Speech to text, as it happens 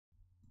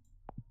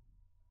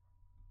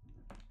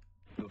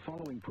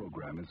following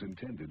program is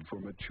intended for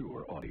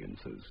mature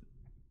audiences.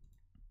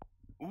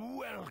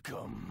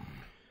 Welcome.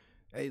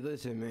 Hey,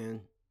 listen,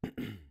 man.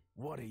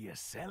 What are you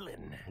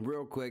selling?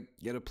 Real quick,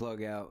 get a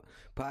plug out.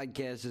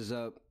 Podcast is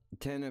up.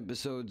 10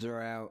 episodes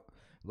are out.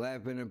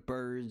 Laughing at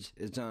Birds.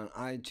 It's on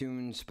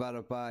iTunes,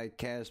 Spotify,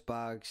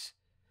 CastBox,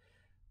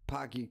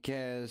 Pocket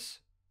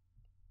Cast,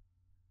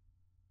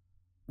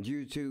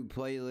 YouTube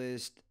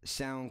playlist,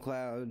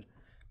 SoundCloud.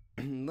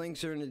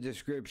 Links are in the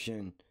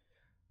description.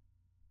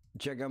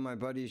 Check out my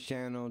buddy's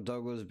channel,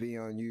 Douglas B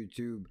on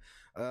YouTube.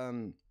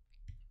 I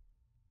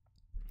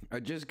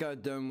just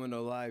got done with a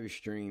live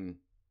stream.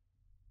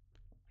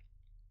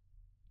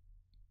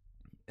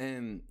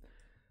 And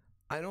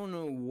I don't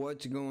know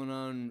what's going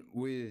on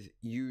with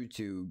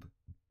YouTube,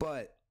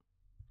 but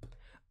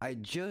let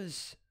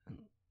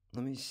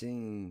me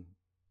see.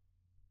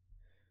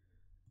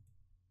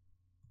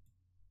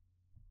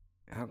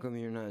 How come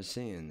you're not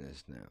seeing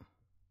this now?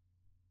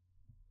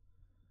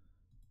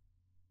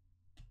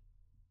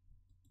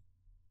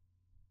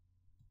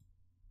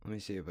 Let me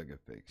see if I can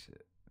fix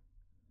it.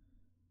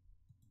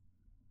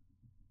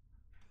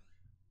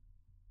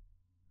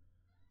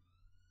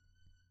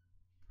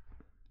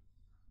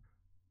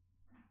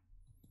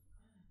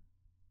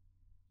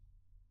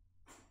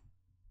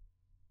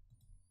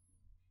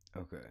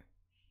 Okay.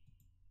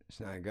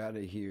 So I got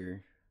it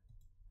here.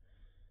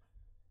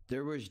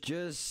 There was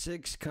just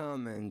 6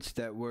 comments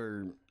that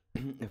were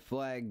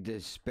flagged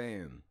as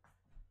spam.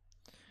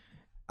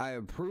 I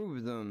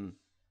approved them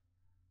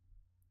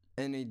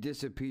and they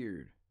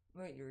disappeared.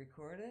 Wait, you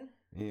recorded?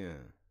 Yeah.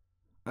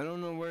 I don't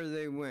know where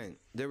they went.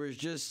 There was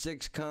just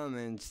 6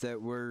 comments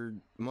that were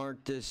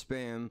marked as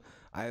spam.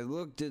 I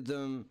looked at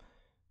them.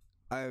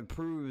 I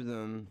approved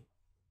them.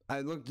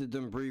 I looked at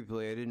them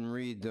briefly. I didn't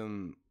read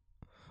them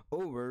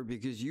over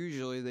because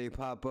usually they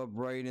pop up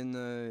right in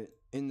the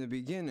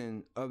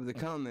beginning of the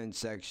comment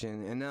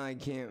section, and now I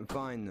can't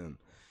find them.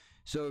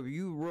 So if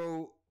you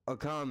wrote a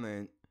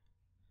comment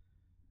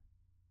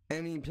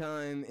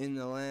anytime in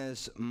the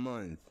last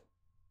month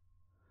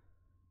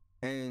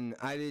and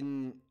I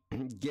didn't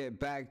get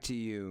back to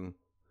you,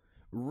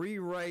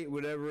 rewrite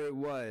whatever it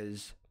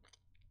was,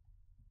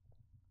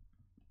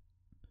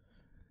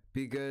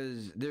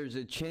 because there's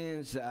a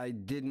chance that I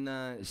did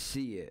not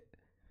see it.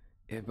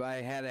 If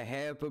I had a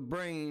half a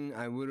brain,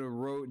 I would have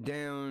wrote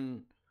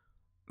down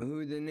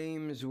who the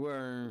names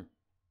were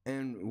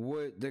and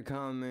what the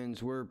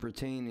comments were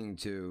pertaining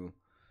to.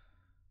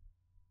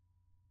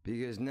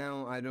 Because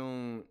now I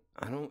don't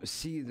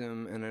see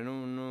them, and I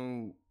don't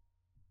know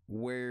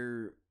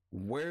where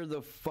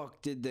the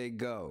fuck did they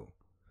go.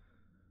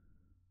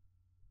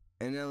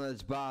 And now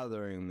that's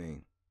bothering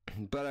me.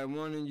 But I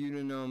wanted you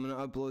to know I'm going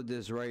to upload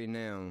this right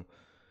now.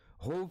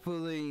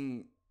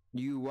 Hopefully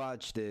you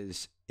watch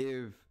this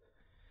if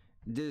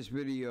this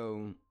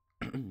video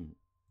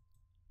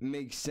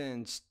makes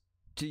sense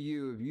to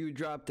you. If you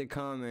dropped a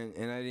comment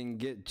and I didn't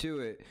get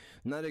to it,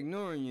 I'm not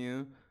ignoring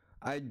you.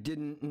 I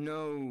didn't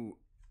know.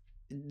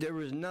 There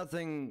was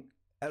nothing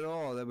at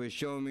all that was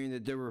showing me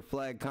that there were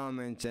flagged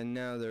comments, and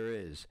now there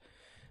is.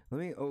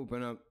 Let me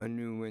open up a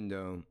new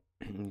window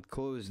and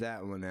close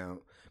that one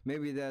out.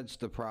 Maybe that's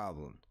the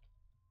problem.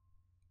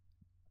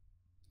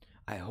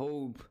 I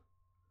hope.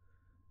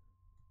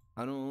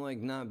 I don't like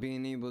not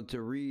being able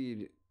to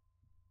read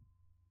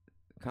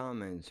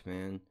comments,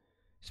 man,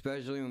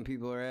 especially when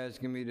people are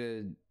asking me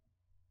to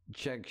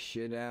check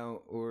shit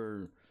out,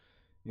 or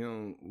you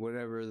know,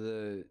 whatever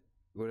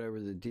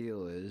the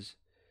deal is.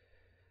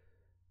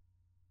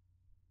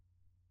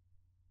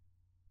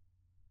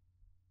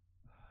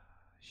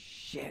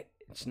 Shit,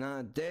 it's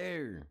not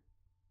there.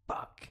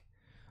 Fuck.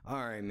 All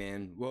right,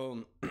 man.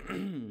 Well,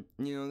 you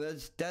know,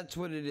 that's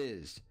what it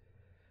is.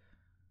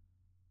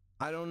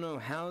 I don't know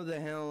how the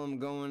hell I'm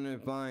going to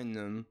find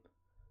them,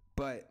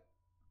 but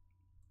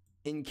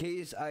in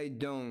case I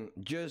don't,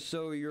 just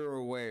so you're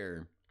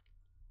aware,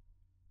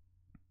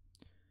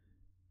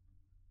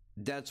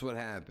 that's what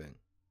happened.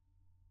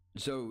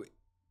 So,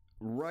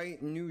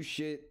 write new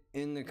shit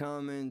in the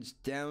comments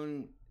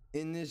down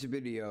in this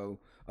video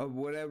of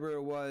whatever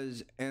it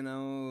was, and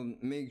I'll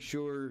make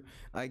sure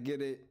I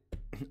get it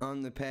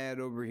on the pad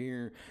over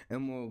here,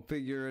 and we'll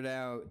figure it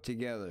out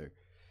together.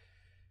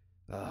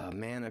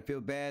 Man, I feel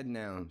bad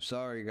now.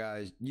 Sorry,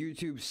 guys.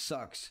 YouTube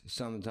sucks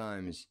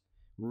sometimes.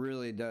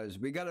 Really does.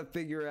 We gotta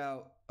figure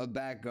out a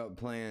backup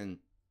plan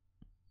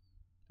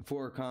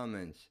for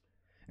comments.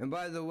 And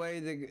by the way,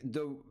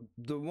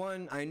 the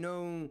one I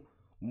know,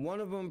 one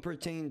of them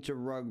pertained to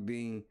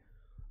rugby.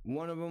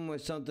 One of them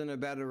was something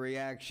about a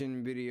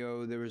reaction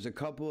video. There was a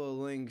couple of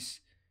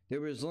links.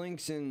 There was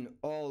links in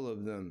all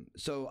of them.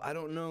 So I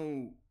don't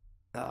know.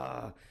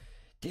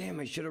 Damn,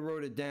 I should have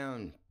wrote it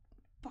down.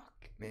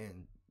 Fuck,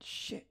 man.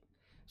 Shit.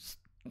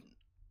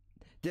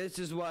 This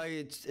is why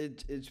it's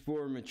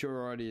for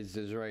mature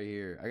audiences right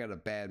here. I got a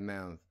bad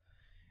mouth.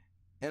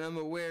 And I'm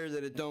aware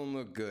that it don't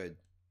look good.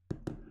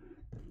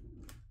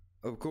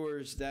 Of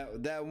course,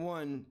 that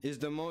one is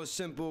the most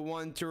simple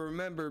one to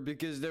remember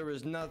because there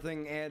was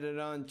nothing added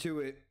on to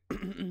it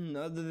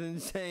other than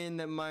saying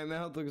that my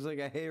mouth looks like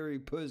a hairy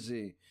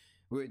pussy.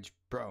 Which,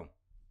 bro,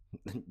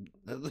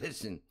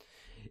 listen,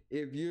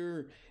 if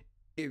you're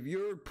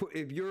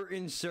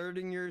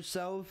inserting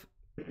yourself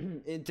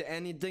into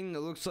anything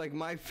that looks like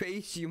my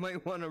face, you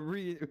might want to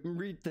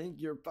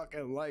rethink your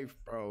fucking life,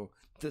 bro.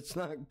 That's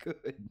not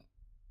good.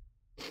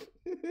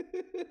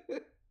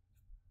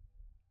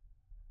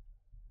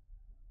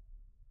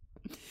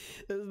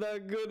 That's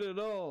not good at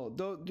all.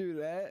 Don't do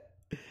that.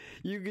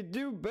 You could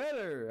do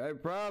better. I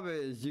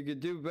promise. You could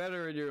do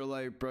better in your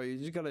life, bro. You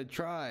just gotta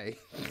try.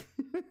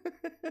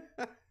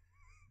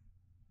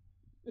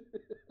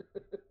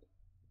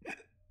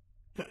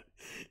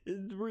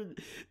 It's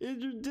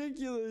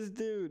ridiculous,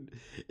 dude.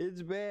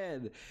 It's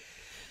bad.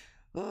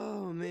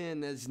 Oh,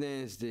 man, that's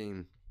nasty.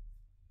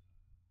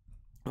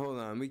 Hold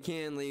on. We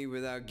can't leave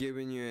without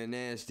giving you a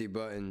nasty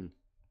button.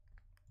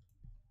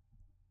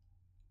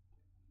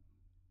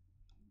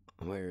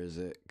 Where is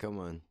it? Come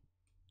on.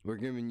 We're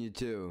giving you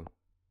two.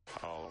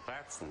 Oh,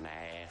 that's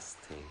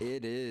nasty.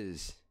 It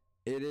is.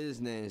 It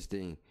is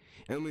nasty.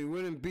 And we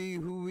wouldn't be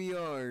who we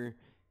are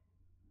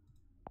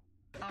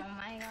Oh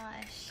my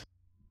gosh.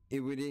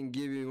 if we didn't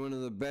give you one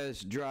of the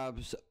best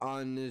drops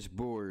on this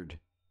board.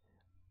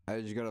 I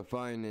just gotta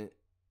find it.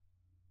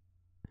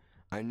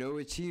 I know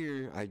it's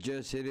here. I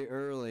just hit it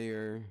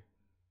earlier.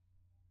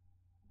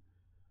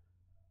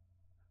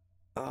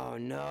 Oh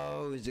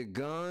no, is it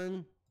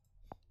gone?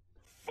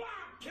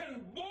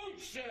 Fucking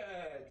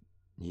bullshit!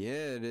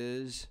 Yeah, it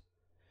is.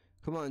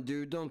 Come on,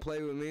 dude, don't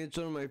play with me. It's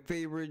one of my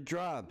favorite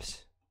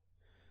drops.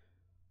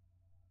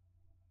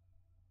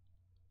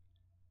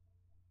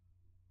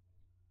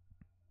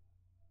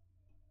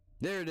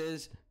 There it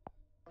is.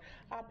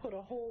 I put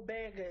a whole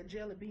bag of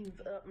jelly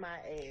beans up my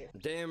ass.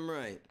 Damn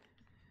right.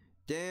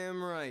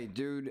 Damn right,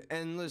 dude.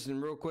 And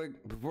listen, real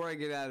quick, before I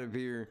get out of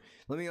here,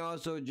 let me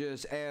also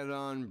just add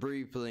on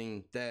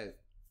briefly that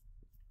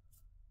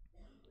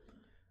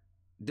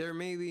there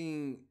may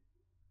be...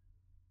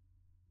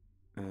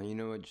 you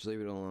know what? Just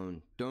leave it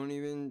alone.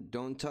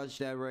 Don't touch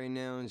that right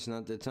now. It's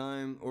not the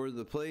time or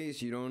the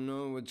place. You don't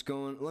know what's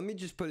going... Let me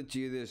just put it to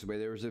you this way.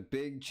 There was a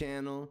big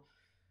channel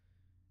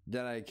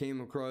that I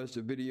came across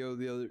a video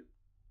the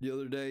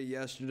other day,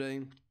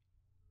 yesterday,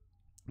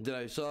 that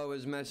I saw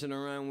was messing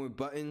around with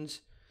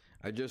buttons.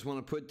 I just want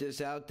to put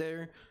this out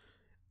there.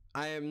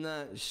 I have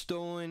not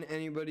stolen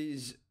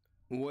anybody's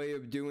way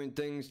of doing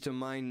things to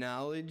my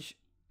knowledge.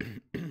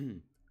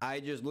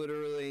 I just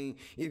literally,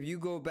 if you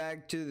go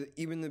back to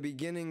even the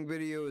beginning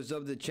videos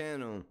of the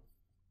channel,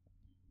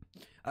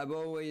 I've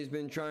always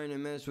been trying to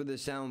mess with the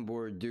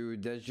soundboard,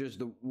 dude. That's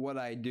just what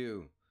I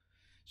do.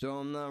 So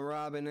I'm not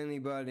robbing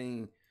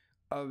anybody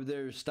of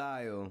their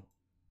style.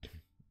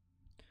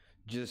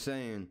 Just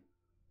saying.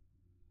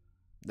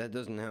 That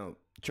doesn't help.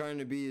 Trying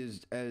to be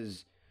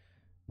as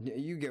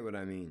you get what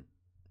I mean.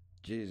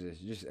 Jesus,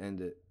 just end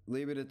it.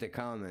 Leave it at the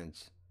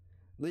comments.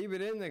 Leave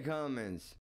it in the comments.